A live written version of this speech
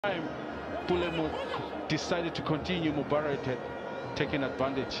time Pule Mmodi decided to continue, Mubarak had taken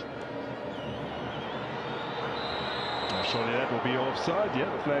advantage. Surely that will be offside.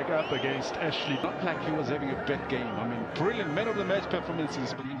 Yeah, the flag up against Ashley. Not like he was having a bad game. I mean, brilliant man of the match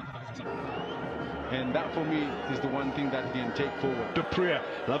performances. And that for me is the one thing that he can take forward. Dupree,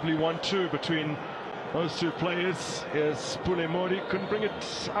 lovely 1-2 between those two players. Here's Pule Mmodi, couldn't bring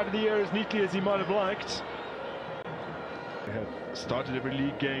it out of the air as neatly as he might have liked. They have started every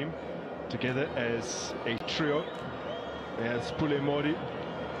league game together as a trio. There's Pule Mmodi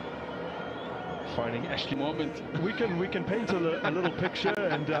finding Ashley. Moment. We can paint a little picture,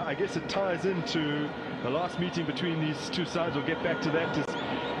 and I guess it ties into the last meeting between these two sides. We'll get back to that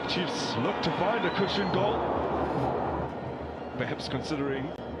as Chiefs look to find a cushion goal. Perhaps considering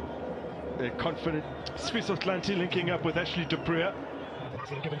a confident Swisotlanti linking up with Ashley Dupree.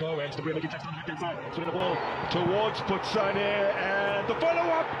 Give and go, and Dupree making touch inside. Swing the ball towards Putsane, and the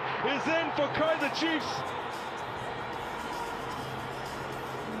follow-up is in for Kaizer Chiefs.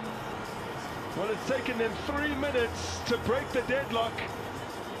 Well, it's taken them 3 minutes to break the deadlock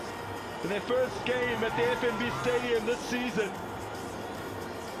in their first game at the FNB Stadium this season.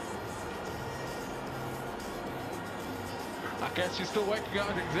 I guess you're still working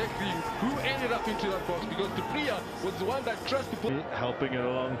out exactly who ended up into that box, because Dupree was the one that trusted the ball. Helping it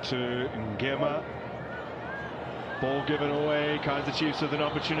along to Ngema. Ball given away. Kaizer Chiefs with an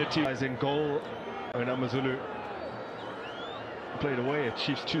opportunity. In goal, and AmaZulu played away at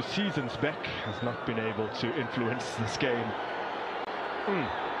Chiefs 2 seasons back, has not been able to influence this game.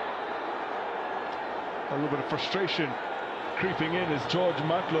 A little bit of frustration creeping in as George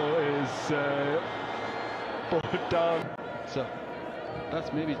Matlo is brought down. So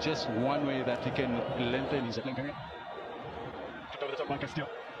that's maybe just one way that he can lengthen his over the top, Marcus still.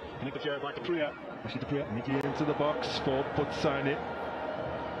 Connected here by Dupree. Ashley Dupree into the box for Putsane.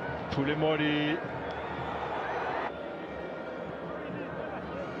 Pule Mmodi.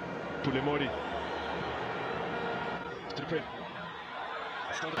 Pule Mmodi. Dupree.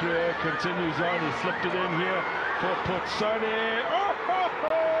 Dupree continues on. He slipped it in here for Putsane.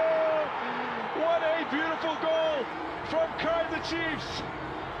 What a beautiful goal from Kaizer Chiefs.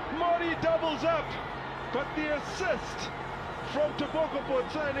 Mmodi doubles up, but the assist from Toboko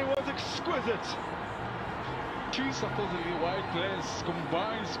Putsane was exquisite. Two supposedly wide players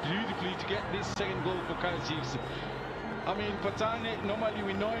combines beautifully to get this second goal for Kaizer Chiefs. I mean, Putsane, normally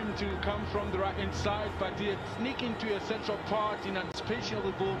we know him to come from the right-hand side, but he had sneaked into a central part in anticipation of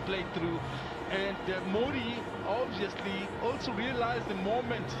the ball played through. And Mmodi obviously also realized the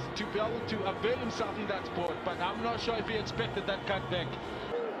moment to be able to avail himself in that spot, but I'm not sure if he expected that cutback.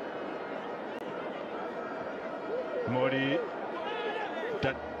 Mmodi,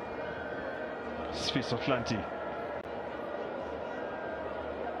 that Swisotlanti.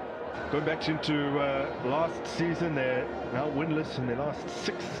 Going back into last season, they're now winless in their last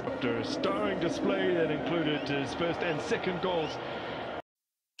 6 after a starring display that included his first and second goals